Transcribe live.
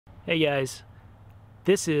Hey guys,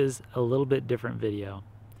 this is a little bit different video.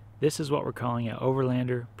 This is what we're calling an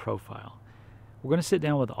Overlander Profile. We're going to sit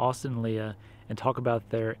down with Austin and Leah and talk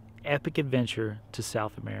about their epic adventure to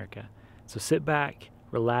South America. So sit back,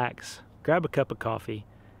 relax, grab a cup of coffee,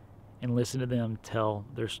 and listen to them tell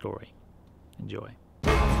their story. Enjoy.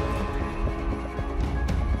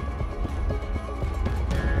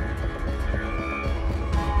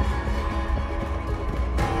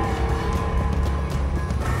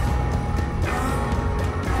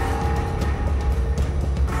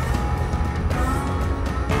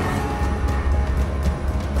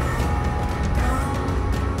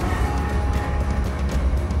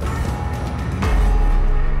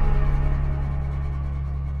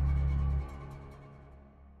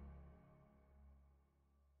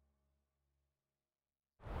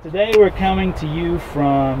 Today we're coming to you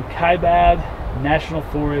from Kaibab National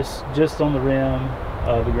Forest, just on the rim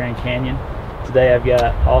of the Grand Canyon. Today I've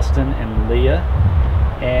got Austin and Leah,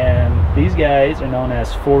 and these guys are known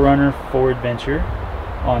as 4Runner 4Adventure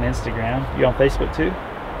on Instagram. You on Facebook too?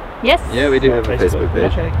 Yes. Yeah, we do have a Facebook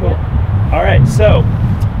page. Okay, cool. All right, so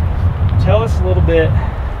tell us a little bit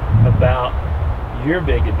about your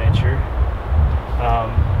big adventure.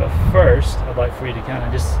 But first, I'd like for you to kind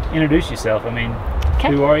of just introduce yourself. I mean,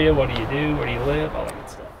 who are you? What do you do? Where do you live? All that good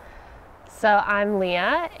stuff. So I'm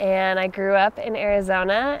Leah, and I grew up in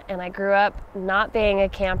Arizona, and I grew up not being a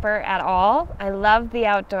camper at all. I love the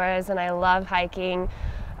outdoors, and I love hiking.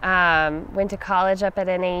 Went to college up at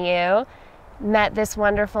NAU, met this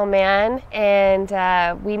wonderful man,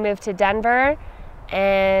 and we moved to Denver,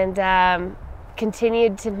 and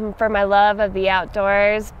continued for my love of the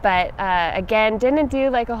outdoors, but again, didn't do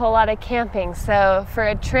like a whole lot of camping. So for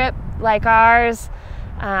a trip like ours,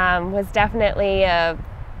 was definitely a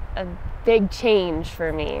big change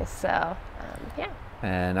for me. So yeah.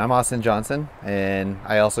 And I'm Austin Johnson, and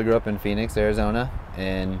I also grew up in Phoenix, Arizona,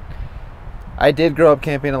 and I did grow up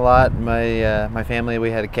camping a lot. My family, we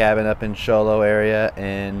had a cabin up in Sholo area,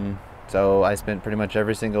 and so I spent pretty much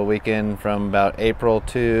every single weekend from about April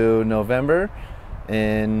to November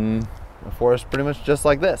in a forest pretty much just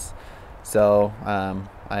like this. So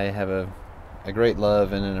I have a great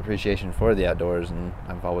love and an appreciation for the outdoors, and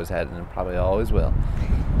I've always had it and probably always will.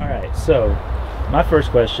 All right, so my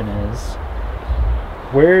first question is,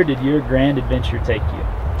 where did your grand adventure take you?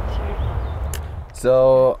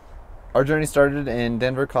 So our journey started in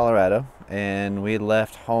Denver, Colorado, and we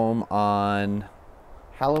left home on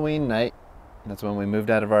Halloween night. That's when we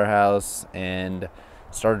moved out of our house and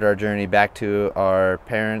started our journey back to our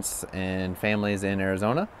parents and families in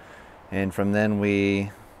Arizona. And from then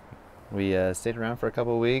we stayed around for a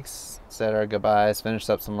couple of weeks, said our goodbyes, finished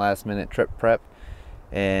up some last minute trip prep,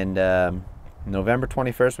 and November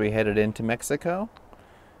 21st we headed into Mexico,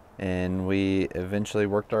 and we eventually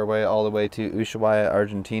worked our way all the way to Ushuaia,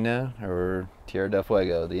 Argentina, or Tierra del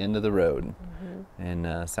Fuego, the end of the road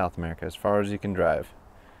in South America, as far as you can drive.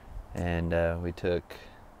 And we took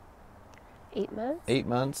 8 months. 8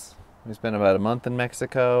 months. We spent about a month in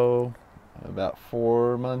Mexico, about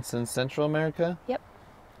 4 months in Central America. Yep.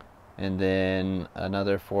 And then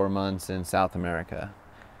another 4 months in South America.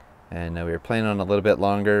 And we were planning on a little bit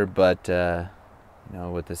longer, but you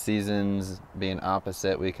know, with the seasons being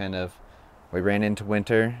opposite, we ran into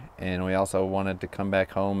winter, and we also wanted to come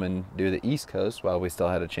back home and do the East Coast while we still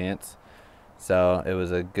had a chance. So it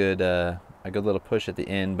was a good little push at the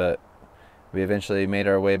end, but we eventually made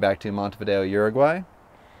our way back to Montevideo, Uruguay,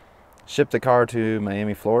 shipped the car to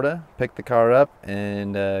Miami, Florida, picked the car up,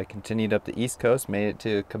 and continued up the East Coast, made it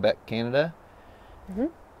to Quebec, Canada,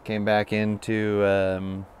 came back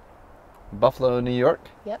into Buffalo, New York,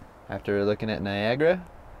 after looking at Niagara,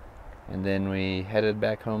 and then we headed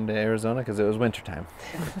back home to Arizona because it was wintertime.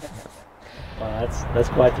 Wow, that's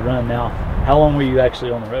quite the run. Now, how long were you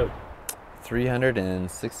actually on the road?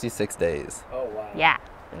 366 days. Oh, wow. Yeah.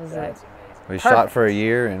 It was That's amazing. We shot for a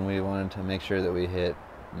year, and we wanted to make sure that we hit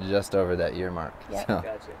just over that year mark. Yep. So,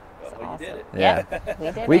 Gotcha. Well, you did it. yeah. Yep,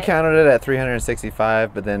 we did We it. counted it at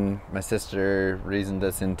 365, but then my sister reasoned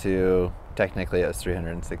us into, technically it was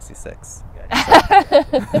 366. So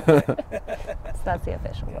that's the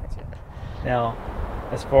official word. Now,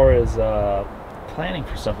 as far as planning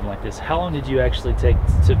for something like this, how long did you actually take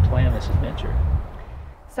to plan this adventure?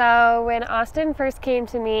 So when Austin first came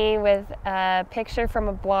to me with a picture from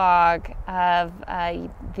a blog of the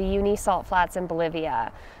Uni Salt Flats in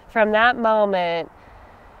Bolivia, from that moment,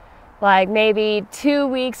 like maybe 2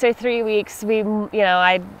 weeks or 3 weeks,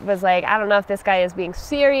 I was like, I don't know if this guy is being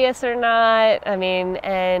serious or not. I mean,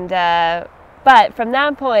 but from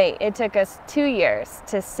that point, it took us 2 years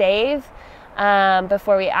to save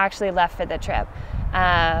before we actually left for the trip.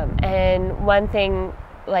 And one thing,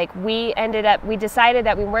 like we decided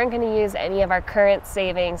that we weren't going to use any of our current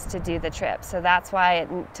savings to do the trip. So that's why it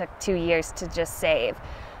took 2 years to just save.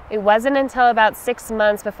 It wasn't until about 6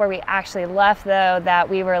 months before we actually left, though, that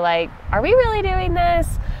we were like, are we really doing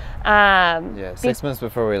this? Yeah, 6 months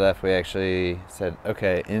before we left, we actually said,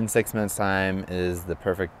 okay, in 6 months' time is the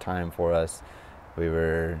perfect time for us. We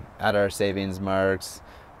were at our savings marks.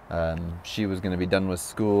 She was going to be done with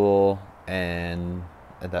school, and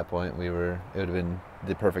at that point, it would have been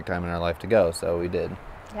the perfect time in our life to go, so we did.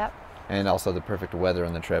 Yep. And also the perfect weather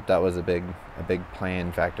on the trip. That was a big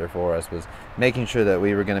plan factor for us, was making sure that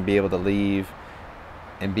we were going to be able to leave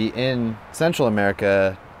and be in Central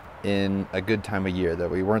America in a good time of year,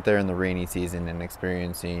 that we weren't there in the rainy season and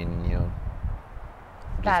experiencing, you know,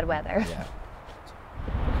 Bad weather. Yeah.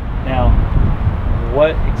 Now,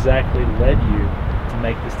 what exactly led you to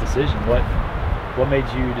make this decision? What made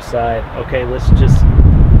you decide, okay, let's just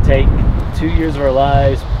take 2 years of our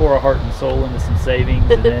lives, pour our heart and soul into some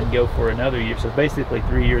savings, and then go for another year? So basically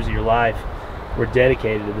 3 years of your life were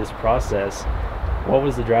dedicated to this process. What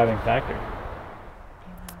was the driving factor?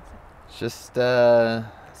 Just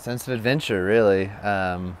sense of adventure, really.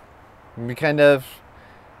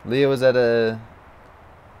 Leah was at a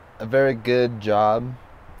very good job.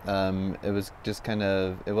 It was just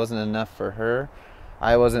it wasn't enough for her.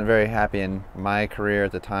 I wasn't very happy in my career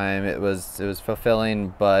at the time. It was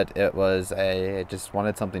fulfilling, but I just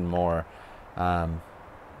wanted something more.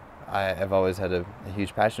 I've always had a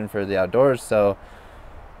huge passion for the outdoors, so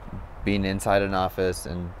being inside an office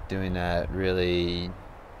and doing that really,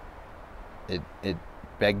 it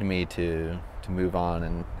begged me to move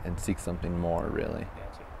on and seek something more, really.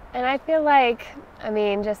 And I feel like, I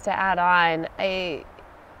mean, just to add on,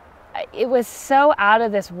 it was so out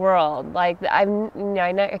of this world. Like I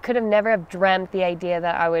could have never have dreamt the idea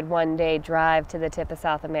that I would one day drive to the tip of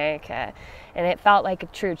South America, and it felt like a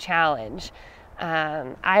true challenge.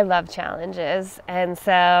 I love challenges, and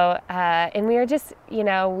so and we were just, you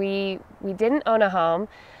know, we didn't own a home.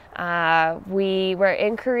 We were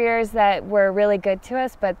in careers that were really good to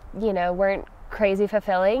us, but, you know, weren't crazy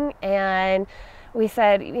fulfilling. And we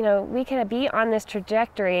said, you know, we can be on this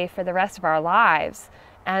trajectory for the rest of our lives,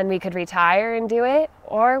 and we could retire and do it,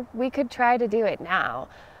 or we could try to do it now.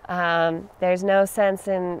 There's no sense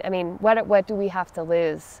in, I mean, what do we have to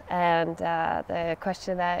lose? And the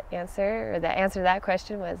answer to that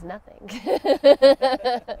question was nothing.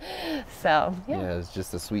 So, yeah. Yeah, it was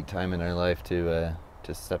just a sweet time in our life to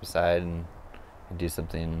step aside and do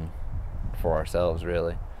something for ourselves,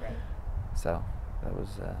 really. Right. So that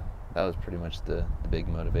was pretty much the big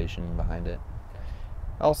motivation behind it.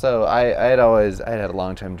 Also, I had a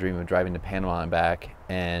long time dream of driving to Panama and back,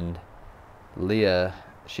 and Leah,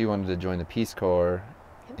 she wanted to join the Peace Corps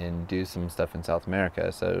and do some stuff in South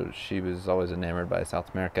America, so she was always enamored by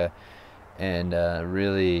South America. And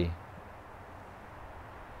really,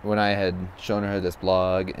 when I had shown her this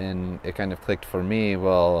blog and it kind of clicked for me,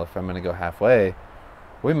 well, if I'm going to go halfway,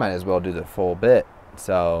 we might as well do the full bit.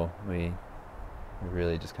 So we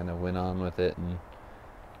really just kind of went on with it, and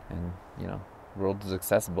you know, the world is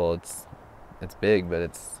accessible. It's big, but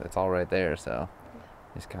it's all right there, so you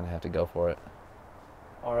just kind of have to go for it.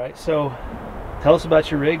 All right, so tell us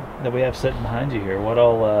about your rig that we have sitting behind you here.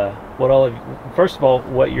 First of all,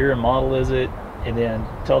 what year and model is it? And then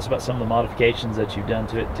tell us about some of the modifications that you've done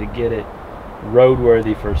to it to get it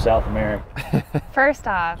roadworthy for South America. First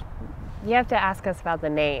off, you have to ask us about the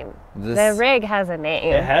name. The rig has a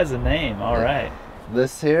name. It has a name, all right.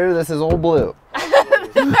 This is Old Blue.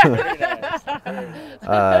 Very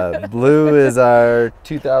nice. Blue is our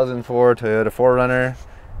 2004 Toyota 4Runner.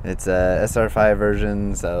 It's a SR5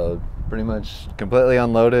 version, so pretty much completely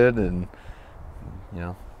unloaded, and you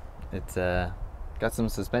know, it's got some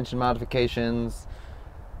suspension modifications.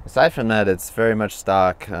 Aside from that, it's very much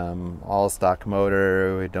stock, all stock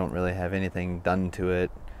motor. We don't really have anything done to it.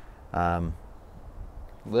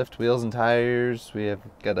 Lift, wheels, and tires. We have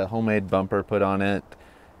got a homemade bumper put on it.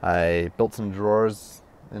 I built some drawers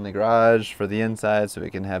in the garage for the inside so we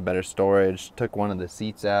can have better storage. Took one of the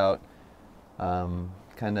seats out.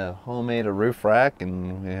 Kind of homemade a roof rack,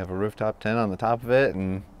 and we have a rooftop tent on the top of it,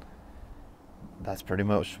 and that's pretty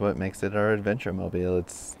much what makes it our adventure mobile.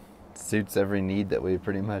 It suits every need that we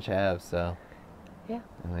pretty much have, so yeah,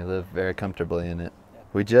 and we live very comfortably in it.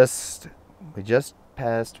 We just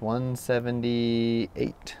passed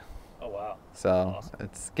 178. Oh wow. So awesome.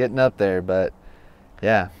 It's getting up there, but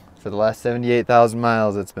yeah, for the last 78,000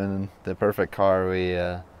 miles, it's been the perfect car. We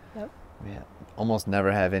almost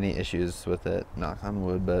never have any issues with it, knock on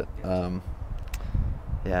wood, but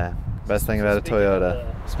Yeah, best thing about a Toyota.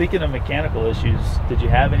 Speaking of mechanical issues, did you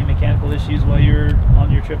have any mechanical issues while you were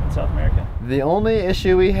on your trip in South America? The only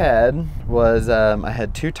issue we had was I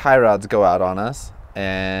had 2 tie rods go out on us,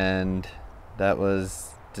 and that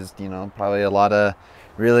was just, you know, probably a lot of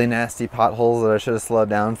really nasty potholes that I should have slowed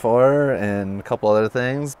down for, and a couple other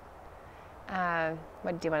things.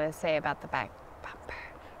 What do you want to say about the back bumper?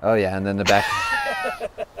 Oh yeah, and then the back.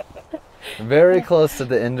 Very close to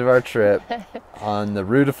the end of our trip on the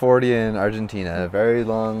Ruta 40 in Argentina, a very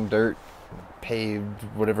long dirt paved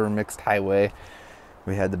whatever mixed highway.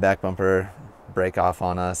 We had the back bumper break off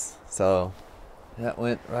on us, so that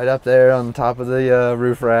went right up there on the top of the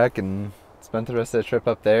roof rack, and spent the rest of the trip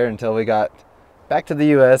up there until we got back to the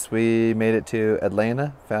US. We made it to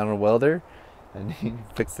Atlanta, found a welder, and he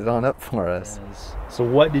fixed it on up for us. So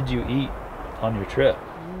what did you eat on your trip?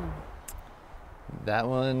 That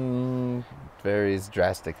one varies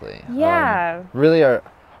drastically. Yeah. Really, our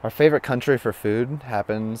favorite country for food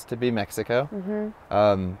happens to be Mexico.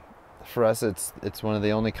 Mm-hmm. For us, it's one of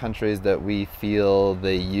the only countries that we feel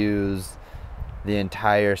they use the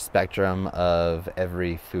entire spectrum of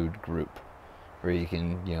every food group, where you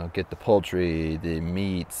can, you know, get the poultry, the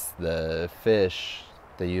meats, the fish.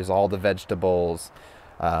 They use all the vegetables.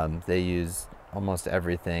 They use almost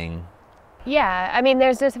everything. Yeah, I mean,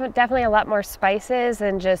 there's just definitely a lot more spices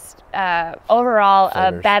and just overall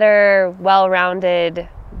Flavors. a better, well-rounded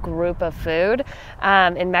group of food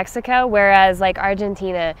in Mexico. Whereas like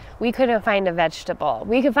Argentina, we couldn't find a vegetable.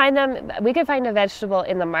 We could find a vegetable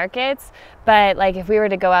in the markets, but like if we were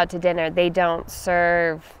to go out to dinner, they don't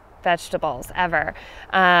serve vegetables ever.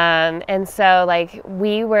 And so like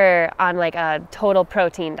we were on like a total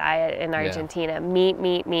protein diet in Argentina. Yeah.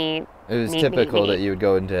 Meat. It was typical that you would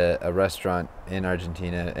go into a restaurant in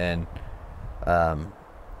Argentina, and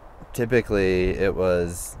typically it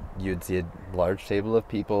was, you'd see a large table of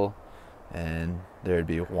people, and there'd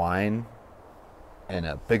be wine and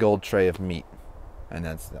a big old tray of meat, and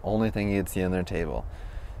that's the only thing you'd see on their table.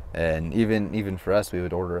 And even for us, we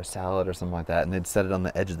would order a salad or something like that, and they'd set it on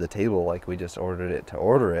the edge of the table like we just ordered it to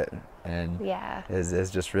order it. And yeah,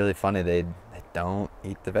 it's just really funny. They don't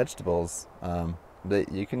eat the vegetables.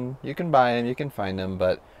 You can buy them, you can find them,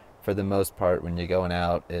 but for the most part, when you're going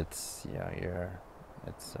out, it's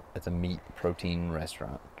a meat protein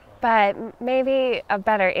restaurant. But maybe a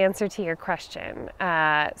better answer to your question.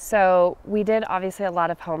 So we did obviously a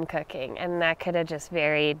lot of home cooking, and that could have just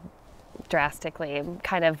varied drastically,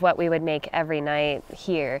 kind of what we would make every night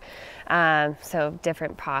here. So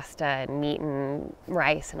different pasta and meat and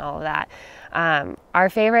rice and all of that. Our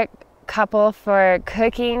favorite couple for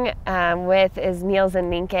cooking with is Niels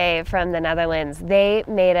and Nienke from the Netherlands. They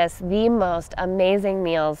made us the most amazing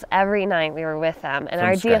meals every night we were with them. And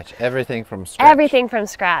everything from scratch. Everything from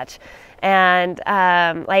scratch. And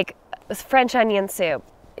like French onion soup,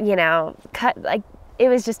 you know, it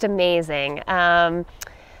was just amazing.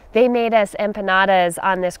 They made us empanadas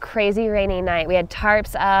on this crazy rainy night. We had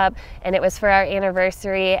tarps up, and it was for our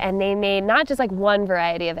anniversary, and they made not just like one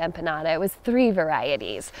variety of empanada, it was 3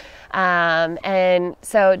 varieties. And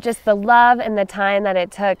so just the love and the time that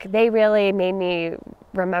it took, they really made me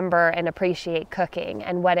remember and appreciate cooking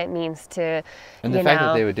and what it means to, and the fact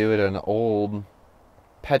that they would do it on an old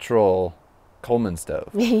petrol Coleman stove.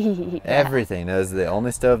 Yeah. Everything. That was the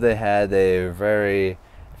only stove they had. They were very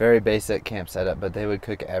basic camp setup, but they would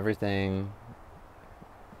cook everything,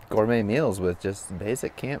 gourmet meals with just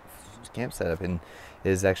basic camp setup, and it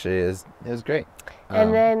was great.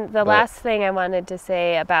 And then the last thing I wanted to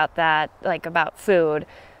say about that, like about food,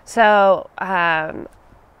 so our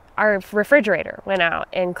refrigerator went out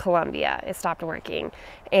in Colombia. It stopped working,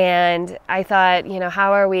 and I thought, you know,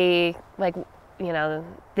 how are we, like, you know,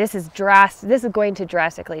 this is going to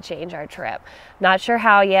drastically change our trip. Not sure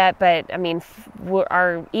how yet, but I mean,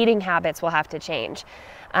 our eating habits will have to change.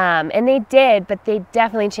 And they did, but they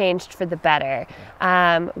definitely changed for the better.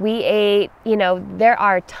 We ate, you know, there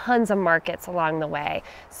are tons of markets along the way.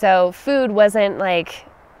 So food wasn't like,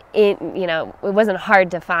 it wasn't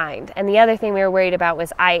hard to find. And the other thing we were worried about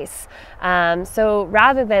was ice. So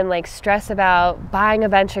rather than like stress about buying a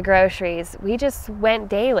bunch of groceries, we just went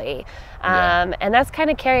daily. And that's kind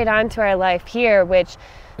of carried on to our life here, which,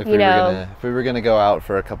 if we were gonna go out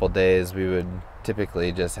for a couple days, we would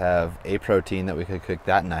typically just have a protein that we could cook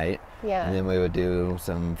that night. Yeah. And then we would do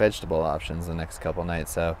some vegetable options the next couple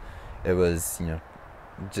nights. So it was, you know,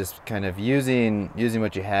 just kind of using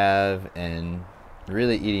what you have and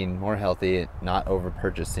really eating more healthy, not over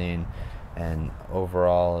purchasing, And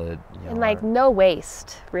overall, it, you know, And like no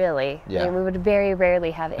waste, really. Yeah. I mean, we would very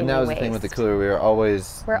rarely have any waste. And that was the thing with the cooler. We're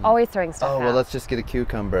always throwing stuff out. well, let's just get a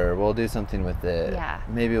cucumber. We'll do something with it. Yeah.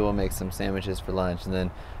 Maybe we'll make some sandwiches for lunch. And then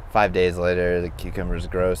 5 days later, the cucumber's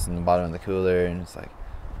gross in the bottom of the cooler. And it's like,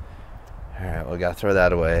 all right, we got to throw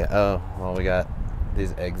that away. Oh, well, we got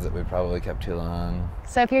these eggs that we probably kept too long.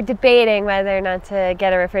 So if you're debating whether or not to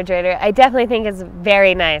get a refrigerator, I definitely think it's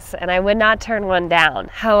very nice, and I would not turn one down.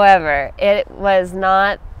 However, it was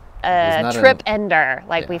not a trip ender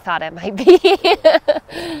like we thought it might be.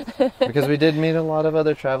 Because we did meet a lot of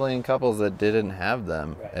other traveling couples that didn't have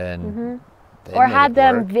them, and they or made had it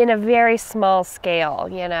them work. in a very small scale,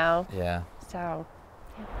 you know. Yeah. So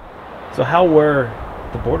how were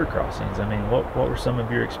the border crossings? I mean, what were some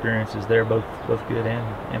of your experiences there, both good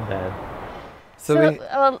and bad? So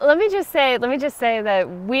let me just say that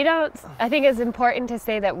we don't, I think it's important to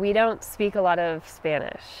say that we don't speak a lot of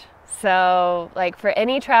Spanish. So like for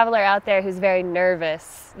any traveler out there who's very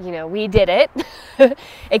nervous, you know, we did it.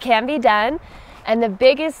 It can be done. And the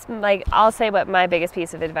biggest, like, I'll say what my biggest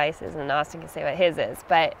piece of advice is, and Austin can say what his is,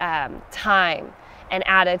 but time and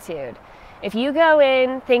attitude. If you go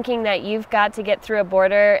in thinking that you've got to get through a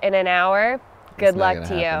border in an hour, good luck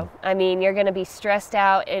to you. I mean, you're going to be stressed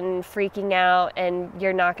out and freaking out, and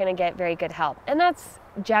you're not going to get very good help. And that's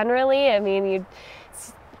generally, I mean,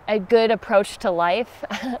 it's a good approach to life.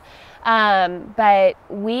 But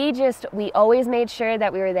we always made sure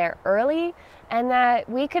that we were there early, and that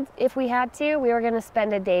we could, if we had to, we were going to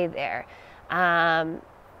spend a day there.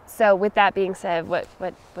 So with that being said, what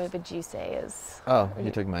would you say is? Oh,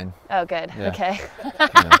 you took mine. Oh, good. Yeah. Okay.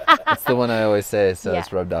 That's the one I always say, so Yeah.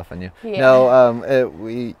 it's rubbed off on you. Yeah.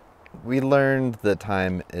 No, we learned that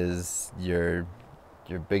time is your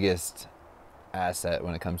biggest asset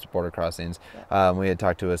when it comes to border crossings. We had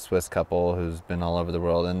talked to a Swiss couple who's been all over the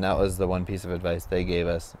world, and that was the one piece of advice they gave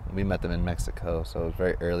us. We met them in Mexico, so it was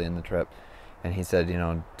very early in the trip. And he said, you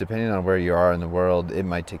know, depending on where you are in the world, it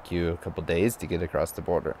might take you a couple days to get across the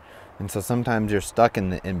border. And so sometimes you're stuck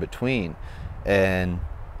in the in-between. And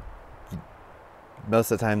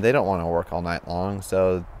most of the time they don't want to work all night long.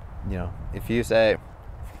 So, you know, if you say,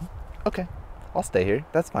 okay, I'll stay here,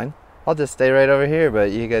 that's fine. I'll just stay right over here.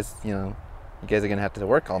 But you guys, you know, you guys are going to have to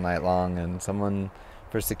work all night long. And someone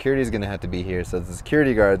for security is going to have to be here. So the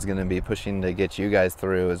security guard's going to be pushing to get you guys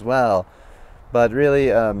through as well. But really,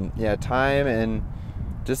 yeah, time and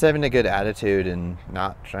just having a good attitude and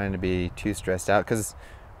not trying to be too stressed out, because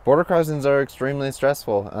border crossings are extremely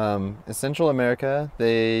stressful. In Central America,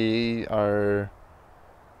 there's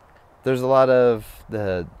a lot of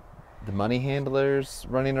the money handlers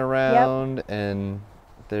running around, and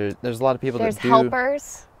there's a lot of people that do.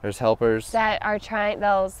 helpers. There's helpers That are trying,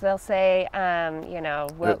 they'll say, you know,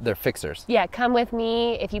 they're fixers. yeah, come with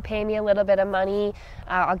me. If you pay me a little bit of money,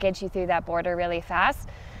 I'll get you through that border really fast.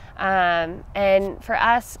 And for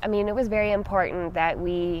us, I mean, it was very important that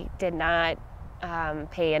we did not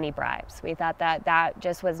pay any bribes. We thought that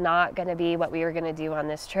just was not going to be what we were going to do on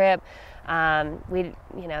this trip. You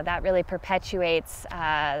know, that really perpetuates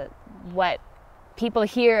what people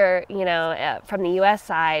hear, you know, from the U.S.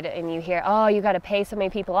 side, and you hear, oh, you got to pay so many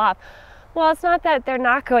people off. Well, it's not that they're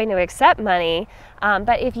not going to accept money,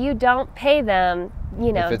 but if you don't pay them,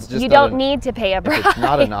 you know, you don't need to pay a bribe. If it's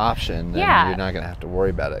not an option, then Yeah. you're not going to have to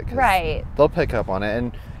worry about it. 'Cause Right. they'll pick up on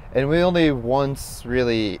it. And we only once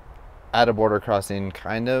really at a border crossing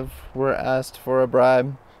kind of were asked for a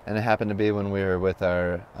bribe, and it happened to be when we were with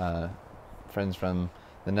our friends from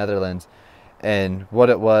the Netherlands. And what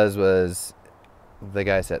it was the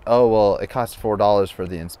guy said, oh, well, it costs $4 for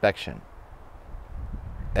the inspection.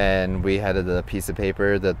 And we had the piece of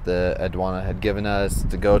paper that the aduana had given us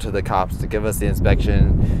to go to the cops to give us the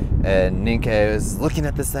inspection. And Ninke was looking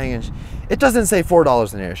at this thing, and it doesn't say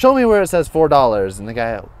 $4 in here. Show me where it says $4. And the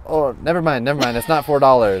guy, oh, never mind, it's not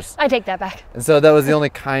 $4. I take that back. And so that was the only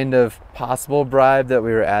kind of possible bribe that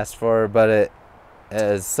we were asked for, but it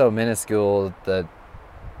is so minuscule that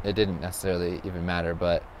it didn't necessarily even matter.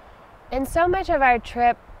 But And so much of our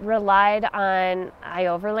trip relied on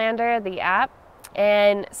iOverlander, the app.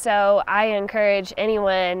 And so I encourage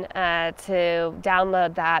anyone to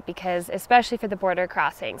download that, because especially for the border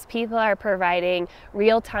crossings, people are providing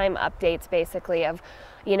real-time updates basically of,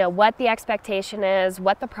 you know, what the expectation is,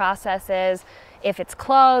 what the process is, if it's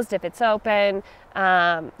closed, if it's open.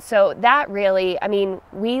 So that really, I mean,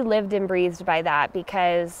 we lived and breathed by that,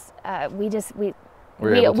 because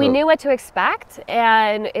we knew what to expect,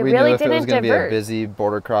 and it we really knew if didn't it was going to be a divert. busy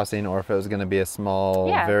border crossing or if it was going to be a small,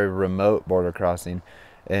 very remote border crossing.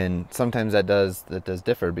 And sometimes that does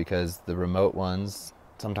differ, because the remote ones,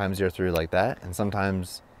 sometimes you're through like that, and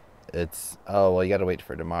sometimes It's, oh, well, you got to wait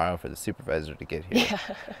for tomorrow for the supervisor to get here.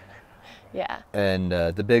 Yeah. Yeah. And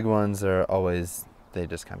the big ones are always, they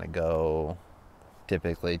just kind of go,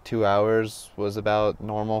 typically 2 hours was about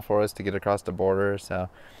normal for us to get across the border. So,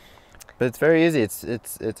 but it's very easy.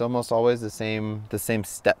 It's almost always the same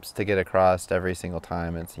steps to get across every single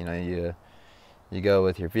time. It's, you know, you go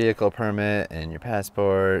with your vehicle permit and your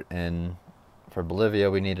passport, and for Bolivia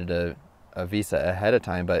we needed a visa ahead of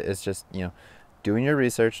time, but it's just, you know, doing your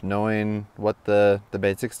research, knowing what the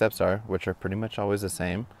basic steps are, which are pretty much always the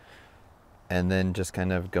same, and then just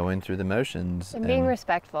kind of going through the motions. And being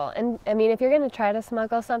respectful. And I mean, if you're going to try to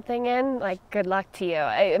smuggle something in, like, good luck to you.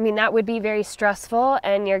 I mean, that would be very stressful,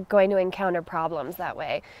 and you're going to encounter problems that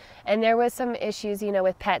way. And there was some issues, you know,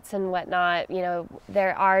 with pets and whatnot. You know,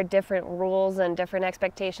 there are different rules and different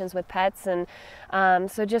expectations with pets. And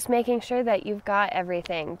so just making sure that you've got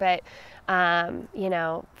everything. But, you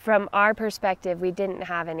know, from our perspective, we didn't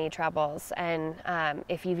have any troubles. And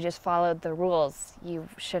if you've just followed the rules, you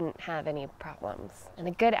shouldn't have any problems. And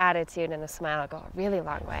a good attitude and a smile go a really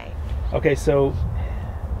long way. Okay, so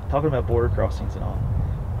talking about border crossings and all,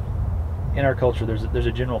 in our culture, there's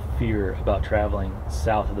a general fear about traveling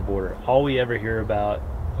south of the border. All we ever hear about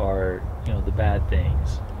are, you know, the bad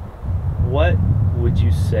things. What would you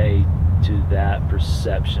say to that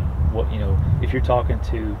perception? What, you know, if you're talking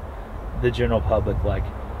to the general public, like,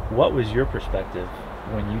 what was your perspective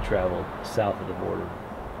when you traveled south of the border?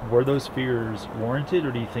 Were those fears warranted,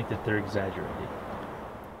 or do you think that they're exaggerated?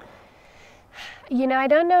 You know, I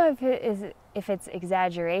don't know if it's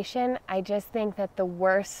exaggeration. I just think that the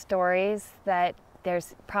worst stories, that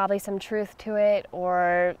there's probably some truth to it,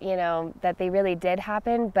 or, you know, that they really did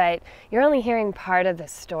happen, but you're only hearing part of the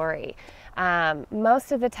story.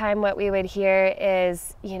 Most of the time what we would hear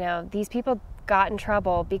is, you know, these people got in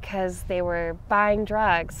trouble because they were buying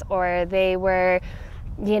drugs, or they were,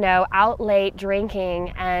 you know, out late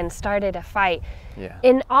drinking and started a fight. Yeah.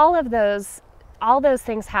 In all those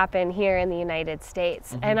things happen here in the United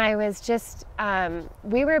States. And I was just,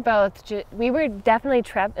 we were definitely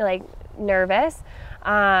nervous.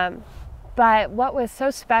 But what was so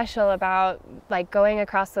special about, like, going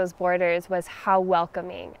across those borders was how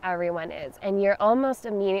welcoming everyone is. And you're almost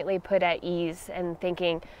immediately put at ease and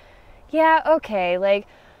thinking, yeah, okay, like,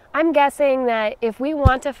 I'm guessing that if we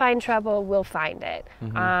want to find trouble, we'll find it.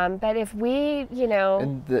 But if we, you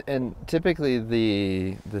know... And typically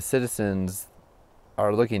the citizens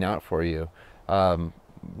are looking out for you.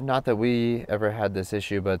 Not that we ever had this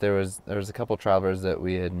issue, but there was a couple travelers that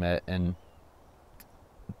we had met, and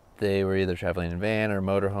they were either traveling in a van or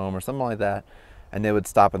motorhome or something like that, and they would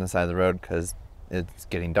stop on the side of the road because it's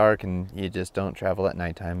getting dark and you just don't travel at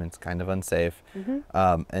nighttime. It's kind of unsafe.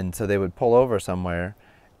 And so they would pull over somewhere,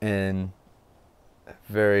 and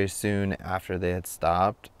very soon after they had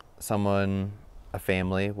stopped, a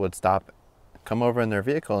family would stop, come over in their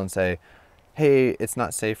vehicle and say, hey, it's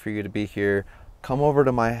not safe for you to be here. Come over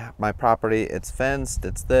to my property. It's fenced,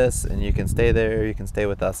 it's this, and you can stay there. You can stay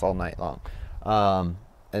with us all night long.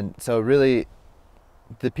 And so really,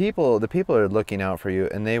 the people are looking out for you,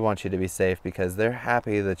 and they want you to be safe because they're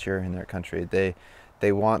happy that you're in their country.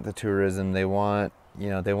 They want the tourism. They want, you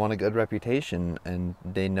know, they want a good reputation, and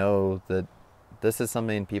they know that this is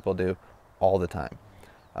something people do all the time.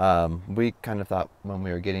 We kind of thought when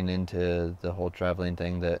we were getting into the whole traveling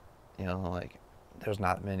thing that, you know, like, there's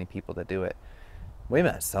not many people that do it. We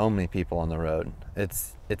met so many people on the road.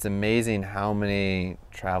 It's amazing how many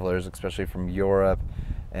travelers, especially from Europe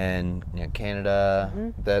and, you know,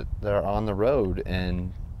 Canada, that are on the road.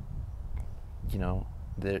 And, you know,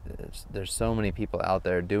 there's so many people out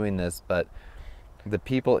there doing this, but the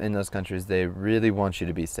people in those countries, they really want you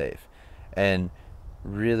to be safe. And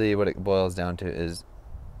really what it boils down to is,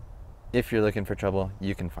 if you're looking for trouble,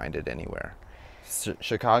 you can find it anywhere.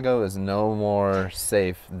 Chicago is no more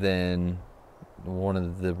safe than one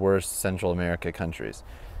of the worst Central America countries.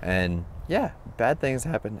 And yeah, bad things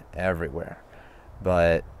happen everywhere.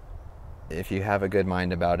 But if you have a good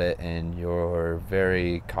mind about it and you're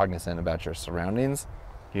very cognizant about your surroundings,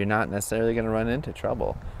 you're not necessarily going to run into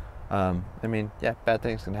trouble. I mean, yeah, bad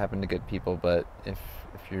things can happen to good people, but if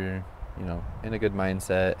you're, you know, in a good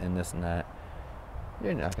mindset and this and that,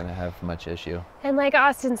 you're not going to have much issue. And like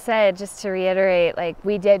Austin said, just to reiterate, like,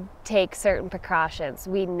 we did take certain precautions.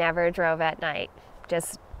 We never drove at night.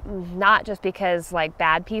 Not just because, like,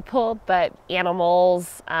 bad people, but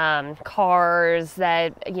animals, cars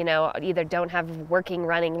that, you know, either don't have working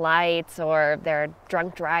running lights or they're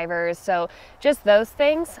drunk drivers. So just those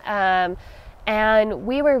things. And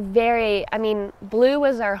we were Blue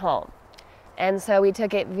was our home. And so we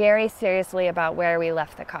took it very seriously about where we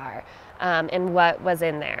left the car. and what was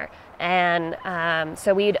in there. And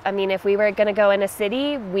so if we were going to go in a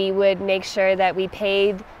city, we would make sure that we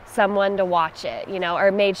paid someone to watch it,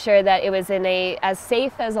 or made sure that it was in as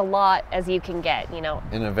safe as a lot as you can get,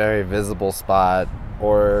 In a very visible spot,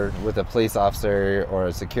 or with a police officer or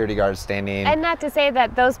a security guard standing. And not to say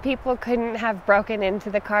that those people couldn't have broken into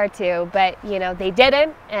the car too, but they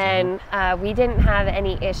didn't, and we didn't have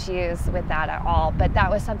any issues with that at all. But that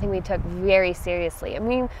was something we took very seriously. I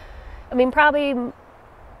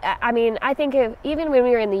think even when we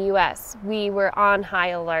were in the U.S., we were on high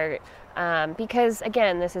alert because,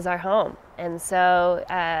 again, this is our home. And so,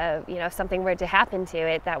 if something were to happen to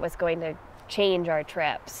it, that was going to change our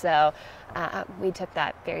trip. So we took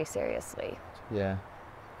that very seriously. Yeah.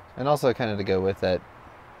 And also kind of to go with that,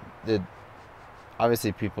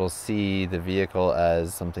 obviously people see the vehicle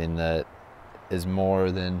as something that is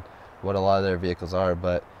more than what a lot of their vehicles are,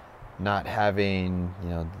 but not having,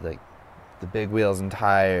 like the big wheels and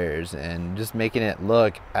tires and just making it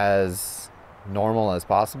look as normal as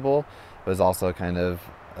possible was also kind of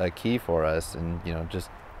a key for us. And just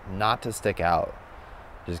not to stick out,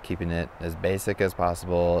 just keeping it as basic as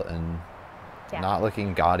possible and not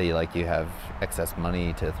looking gaudy like you have excess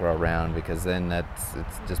money to throw around, because then it's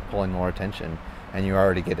just pulling more attention and you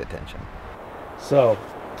already get attention. So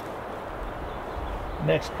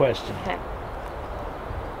next question. Okay.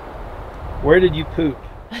 Where did you poop?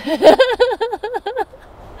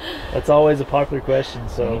 That's always a popular question,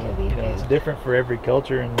 so it's different for every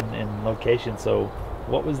culture and location. So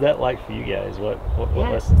what was that like for you guys? What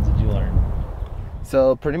lessons did you learn?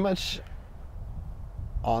 So pretty much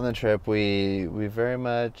on the trip, we very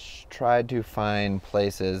much tried to find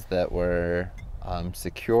places that were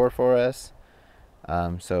secure for us.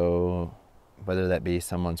 So whether that be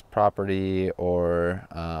someone's property or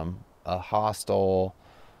a hostel,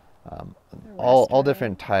 all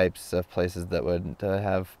different types of places that would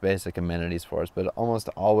have basic amenities for us. But almost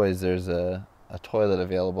always there's a toilet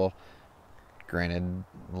available. Granted,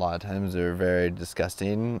 a lot of times they're very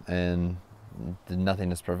disgusting and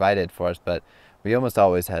nothing is provided for us, but we almost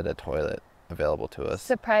always had a toilet available to us.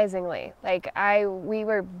 Surprisingly, we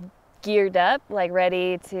were geared up,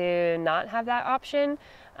 ready to not have that option.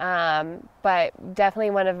 But definitely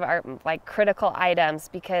one of our critical items,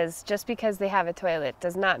 because just because they have a toilet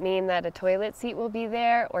does not mean that a toilet seat will be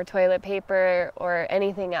there, or toilet paper, or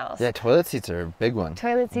anything else. Yeah, toilet seats are a big one.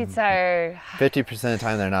 Toilet seats are 50% of the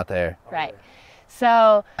time they're not there. Right.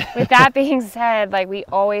 So with that being said, we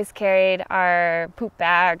always carried our poop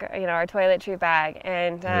bag, our toiletry bag,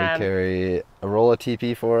 and we carry a roll of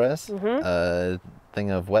TP for us, a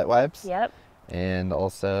thing of wet wipes, and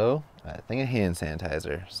also a thing of hand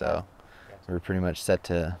sanitizer. So we're pretty much set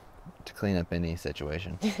to clean up any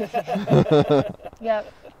situation. Yep. I'm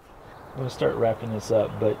going to start wrapping this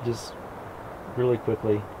up, but just really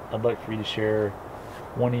quickly, I'd like for you to share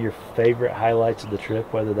one of your favorite highlights of the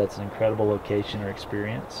trip, whether that's an incredible location or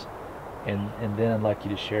experience, and then I'd like you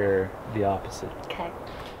to share the opposite. Okay.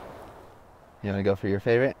 You want to go for your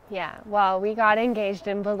favorite? Yeah, well, we got engaged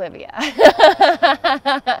in Bolivia.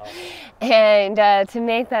 And to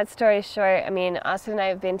make that story short, Austin and I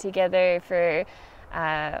have been together for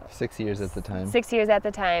 6 years at the time. 6 years at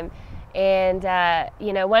the time. And,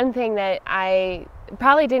 one thing that I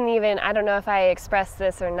probably didn't even, I don't know if I expressed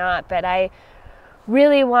this or not, but I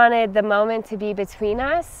really wanted the moment to be between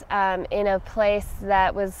us in a place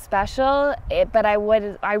that was special, but I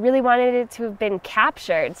really wanted it to have been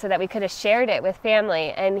captured so that we could have shared it with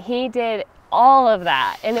family, and he did all of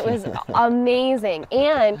that, and it was amazing.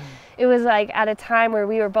 And it was at a time where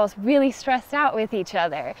we were both really stressed out with each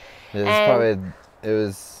other. It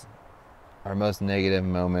was our most negative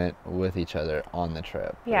moment with each other on the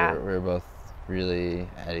trip. Yeah. We were both really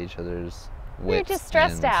at each other's wits. We were just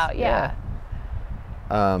stressed out, yeah.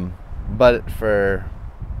 But for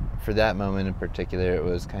that moment in particular, it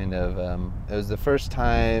was kind of it was the first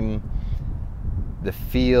time the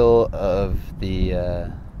feel of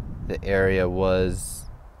the area was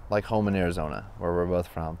like home in Arizona, where we're both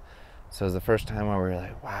from. So it was the first time where we were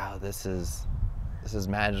like, wow, this is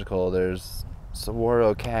magical. There's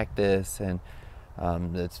saguaro cactus, and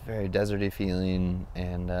it's very deserty feeling,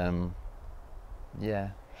 and yeah.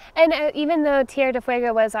 And even though Tierra del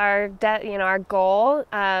Fuego was our goal,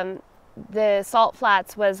 the Salt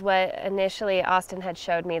Flats was what initially Austin had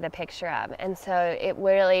showed me the picture of, and so it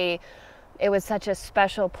was such a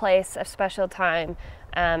special place, a special time,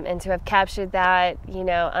 and to have captured that,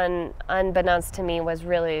 unbeknownst to me, was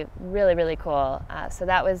really, really, really cool. So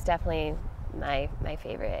that was definitely my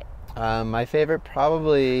favorite. My favorite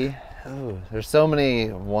probably. There's so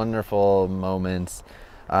many wonderful moments.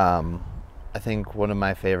 I think one of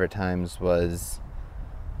my favorite times was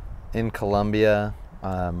in Colombia.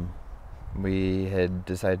 We had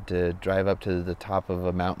decided to drive up to the top of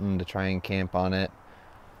a mountain to try and camp on it.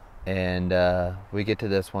 And we get to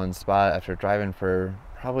this one spot after driving for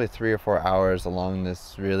probably 3 or 4 hours along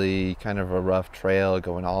this really kind of a rough trail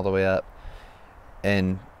going all the way up.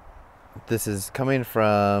 And this is coming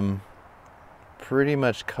from pretty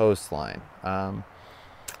much coastline. And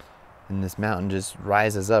this mountain just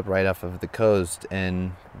rises up right off of the coast,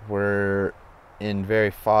 and we're in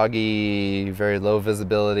very foggy, very low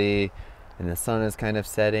visibility, and the sun is kind of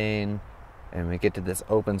setting, and we get to this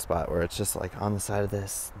open spot where it's just like on the side of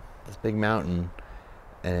this big mountain,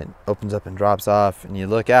 and it opens up and drops off, and you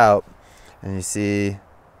look out and you see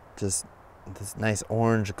just this nice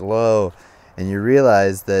orange glow, and you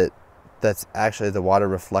realize that that's actually the water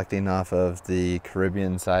reflecting off of the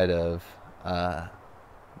Caribbean side of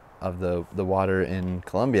the water in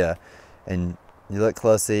Colombia. And you look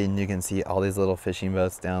closely and you can see all these little fishing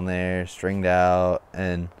boats down there stringed out,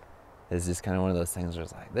 and it's just kind of one of those things where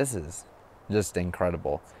it's like, this is just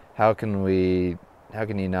incredible. How can you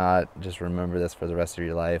not just remember this for the rest of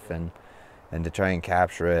your life? And to try and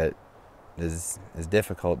capture it is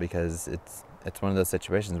difficult, because it's one of those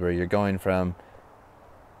situations where you're going from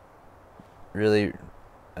really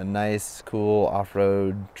a nice, cool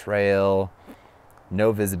off-road trail,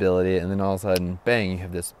 no visibility, and then all of a sudden, bang, you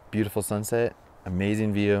have this beautiful sunset,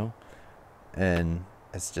 amazing view, and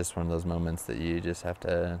it's just one of those moments that you just have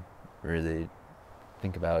to really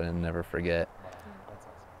think about and never forget.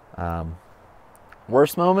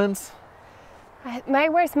 Worst moments? My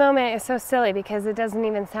worst moment is so silly because it doesn't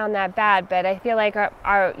even sound that bad, but I feel like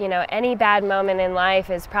our any bad moment in life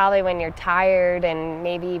is probably when you're tired and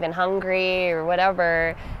maybe even hungry or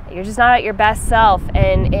whatever. You're just not at your best self,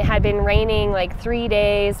 and it had been raining like 3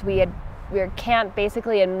 days. We were camped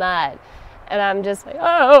basically in mud, and I'm just like,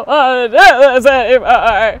 I don't want to do this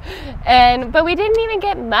anymore. But we didn't even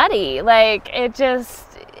get muddy. Like, it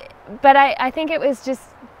just, but I think it was just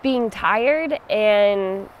being tired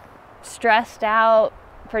and stressed out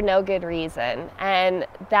for no good reason. And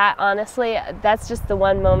that, honestly, that's just the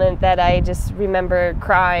one moment that I just remember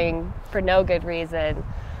crying for no good reason.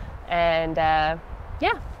 And yeah.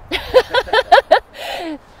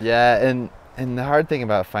 Yeah, and the hard thing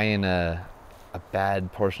about finding a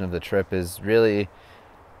bad portion of the trip is really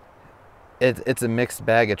it's a mixed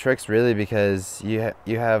bag of tricks, really, because you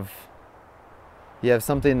have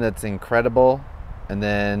something that's incredible, and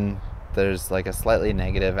then there's like a slightly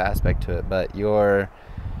negative aspect to it, but you're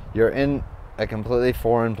in a completely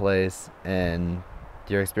foreign place, and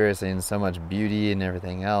you're experiencing so much beauty and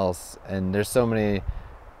everything else, and there's so many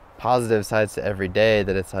positive sides to every day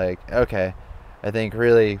that it's like, okay, I think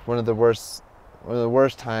really one of the worst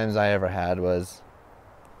times I ever had was,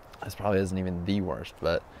 this probably isn't even the worst,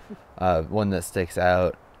 but one that sticks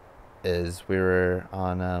out is we were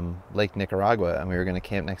on Lake Nicaragua, and we were going to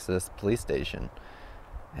camp next to this police station.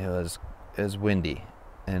 It was windy,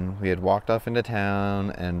 and we had walked off into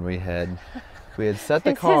town, and we had set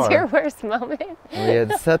the car. This is your worst moment? We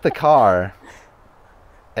had set the car,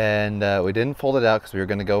 and we didn't fold it out because we were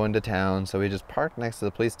going to go into town, so we just parked next to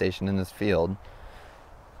the police station in this field,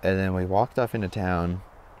 and then we walked off into town,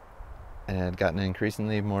 and it had gotten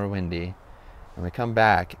increasingly more windy, and we come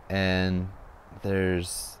back, and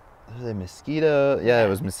there's a mosquito. Yeah, it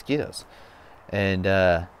was mosquitoes, and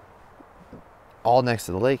all next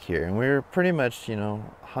to the lake here, and we were pretty much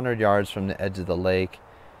 100 yards from the edge of the lake,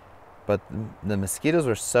 but the mosquitoes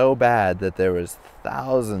were so bad that there was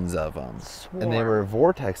thousands of them. And they were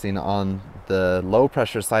vortexing on the low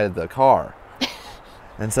pressure side of the car.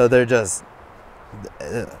 And so they're just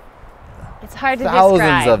it's hard to thousands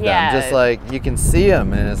describe. of them. Yeah. Just like you can see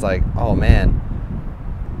them, and it's like, oh man,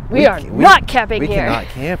 we are not camping here. We cannot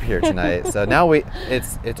camp here tonight. So now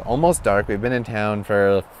it's almost dark. We've been in town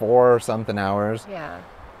for 4 something hours. Yeah.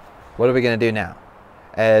 What are we gonna do now?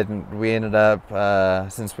 And we ended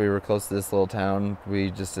up, since we were close to this little town,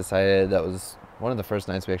 we just decided that was one of the first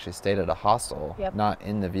nights we actually stayed at a hostel, not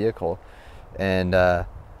in the vehicle. And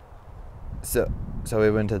so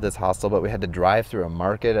we went to this hostel, but we had to drive through a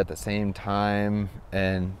market at the same time,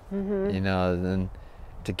 and then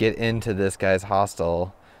to get into this guy's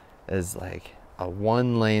hostel is like a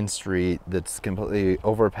 1-lane street that's completely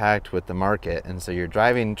overpacked with the market, and so you're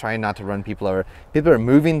driving trying not to run people over. People are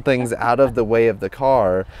moving things out of the way of the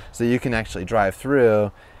car so you can actually drive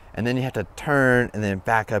through, and then you have to turn and then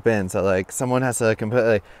back up in. So like someone has to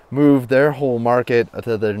completely move their whole market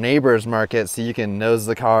to their neighbor's market so you can nose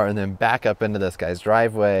the car and then back up into this guy's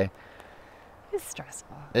driveway. It's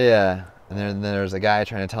stressful. Yeah, and then there's a guy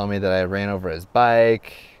trying to tell me that I ran over his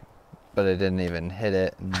bike. but I didn't even hit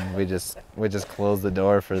it, and we just closed the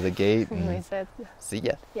door for the gate and we said, see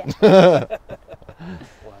ya. yeah.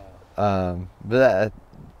 But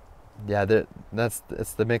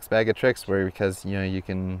it's the mixed bag of tricks where, because you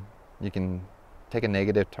can take a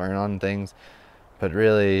negative turn on things, but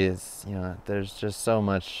really it's there's just so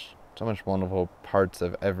much wonderful parts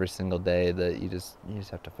of every single day that you just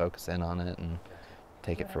have to focus in on it and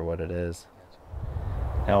take it for what it is.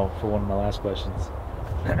 Now, for one of my last questions,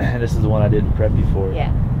 this is the one I didn't prep you for.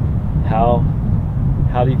 Yeah. How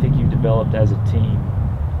do you think you've developed as a team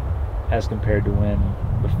as compared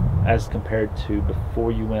to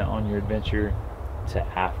before you went on your adventure to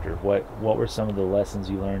after? What were some of the lessons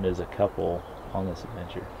you learned as a couple on this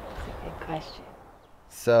adventure? That's a good question.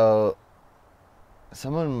 So,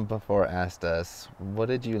 someone before asked us, what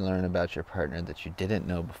did you learn about your partner that you didn't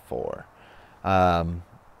know before?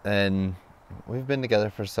 And we've been together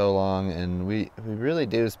for so long, and we really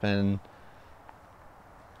do spend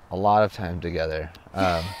a lot of time together.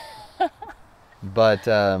 But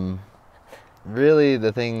really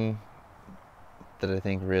the thing that I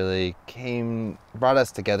think really brought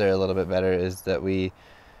us together a little bit better is that we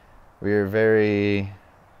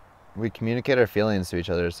communicate our feelings to each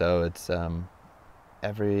other. So it's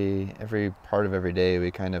every part of every day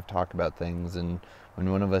we kind of talk about things, and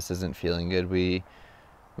when one of us isn't feeling good, we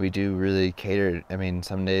do really cater. I mean,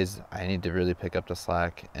 some days I need to really pick up the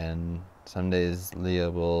slack, and some days Leah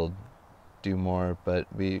will do more, but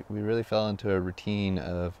we really fell into a routine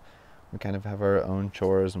of, we kind of have our own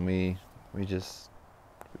chores, and we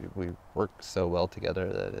work so well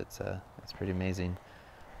together that it's pretty amazing.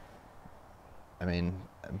 I mean,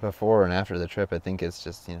 before and after the trip, I think it's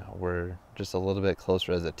just, we're just a little bit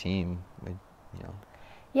closer as a team.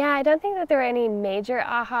 Yeah, I don't think that there were any major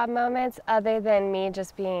aha moments other than me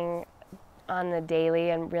just being on the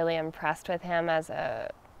daily and really impressed with him as a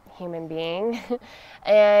human being.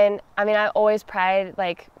 And I mean, I always pride,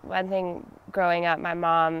 like, one thing growing up, my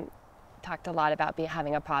mom talked a lot about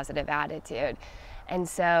having a positive attitude. And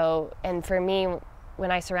so, and for me,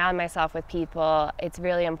 when I surround myself with people, it's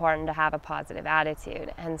really important to have a positive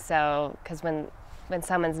attitude. And so, because when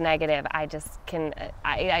someone's negative, I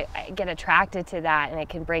get attracted to that, and it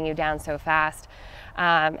can bring you down so fast.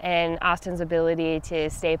 And Austin's ability to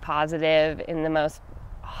stay positive in the most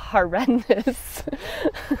horrendous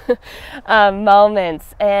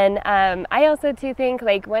moments. And I also too think,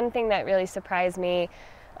 like, one thing that really surprised me,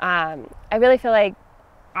 I really feel like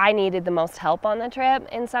I needed the most help on the trip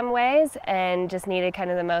in some ways, and just needed kind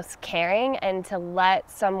of the most caring, and to let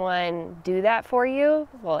someone do that for you.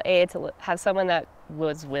 Well, to have someone that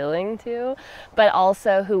was willing to, but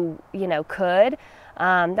also who, could.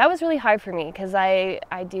 That was really hard for me, because I've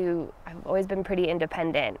always been pretty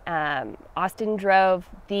independent. Austin drove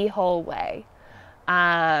the whole way.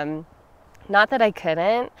 Not that I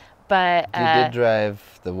couldn't, but you did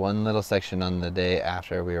drive the one little section on the day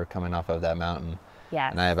after we were coming off of that mountain.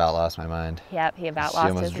 Yes. And I about lost my mind. Yep, he about she lost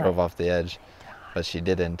almost his drove mind. off the edge, but she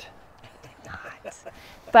didn't.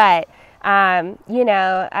 But I.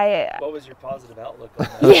 What was your positive outlook on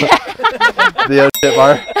that? Yeah. The shit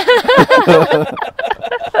bar.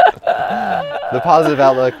 The positive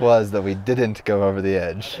outlook was that we didn't go over the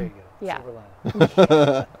edge. There you go. Yeah. Silver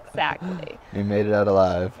lining. Exactly. We made it out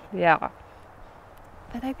alive. Yeah.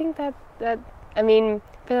 But I think that I mean,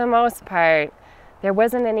 for the most part, there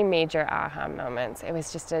wasn't any major aha moments. It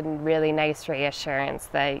was just a really nice reassurance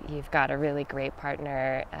that you've got a really great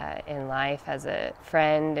partner in life, as a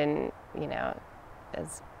friend, and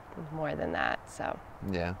as more than that. So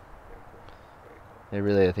yeah,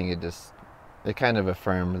 I think it kind of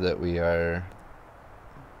affirmed that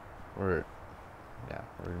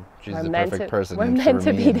she's the perfect person. We're meant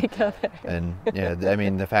to be together. And yeah, I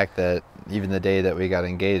mean, the fact that even the day that we got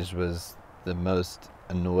engaged was the most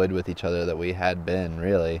annoyed with each other that we had been,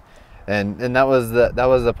 really. And that was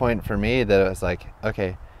the point for me, that it was like,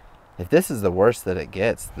 okay, if this is the worst that it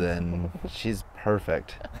gets, then she's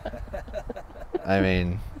perfect. I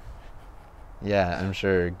mean, yeah, I'm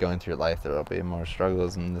sure going through life there will be more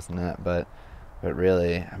struggles and this and that, but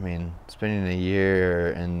really, I mean, spending a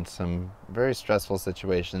year in some very stressful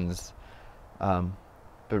situations, but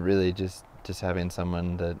really just having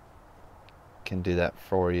someone that can do that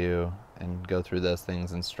for you and go through those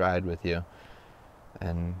things and stride with you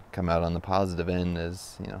and come out on the positive end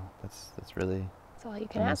is, that's really all you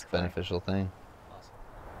the can most ask for. beneficial thing.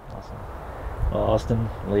 Awesome. Well, Austin,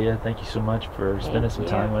 Leah, thank you so much for spending some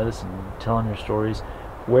time with us and telling your stories.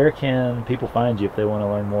 Where can people find you if they want to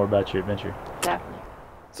learn more about your adventure? Definitely.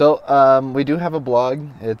 So we do have a blog.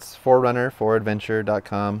 It's 4Runner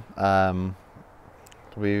 4Adventure.com.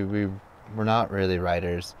 We're not really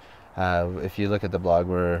writers. If you look at the blog,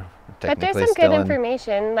 we're But there's technically some still good in,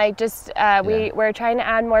 information, like just we're trying to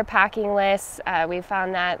add more packing lists. We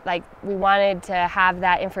found that like we wanted to have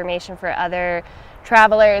that information for other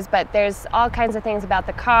travelers, but there's all kinds of things about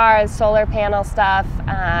the cars, solar panel stuff,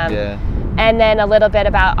 and then a little bit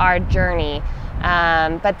about our journey.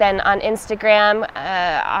 But then on Instagram,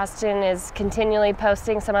 Austin is continually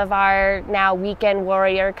posting some of our now weekend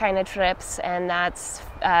warrior kind of trips, and that's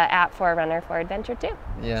at 4Runner 4Adventure too.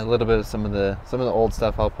 Yeah, a little bit of some of the old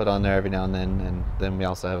stuff I'll put on there every now and then we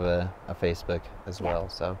also have a Facebook as well.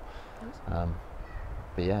 So,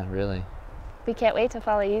 but yeah, really. We can't wait to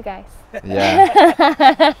follow you guys.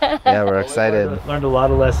 Yeah, yeah, we're excited. Learned a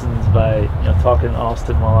lot of lessons by talking to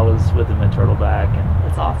Austin while I was with him at Turtleback, and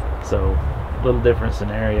That's awesome. so a little different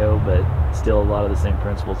scenario, but still a lot of the same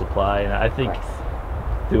principles apply. And I think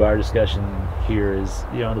through our discussion here is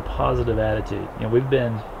the positive attitude. We've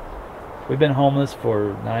been homeless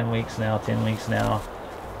for 9 weeks now, 10 weeks now,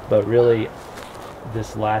 but really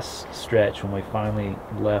this last stretch when we finally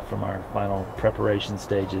left from our final preparation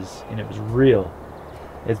stages, and it was real.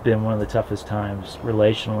 It's been one of the toughest times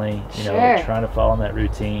relationally, trying to follow in that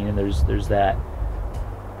routine, and there's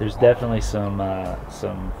definitely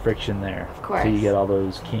some friction there until you get all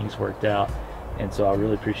those kinks worked out. And so I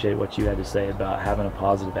really appreciate what you had to say about having a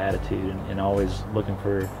positive attitude and always looking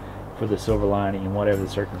for the silver lining in whatever the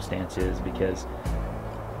circumstance is, because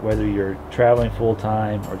whether you're traveling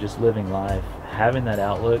full-time or just living life, having that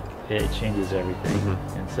outlook, it changes everything.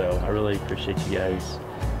 And so I really appreciate you guys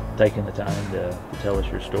taking the time to tell us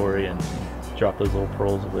your story and drop those little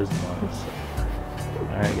pearls of wisdom on us. All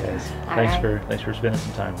right, guys. Thanks for spending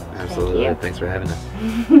some time with us. Absolutely. Thanks for having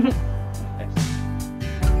us.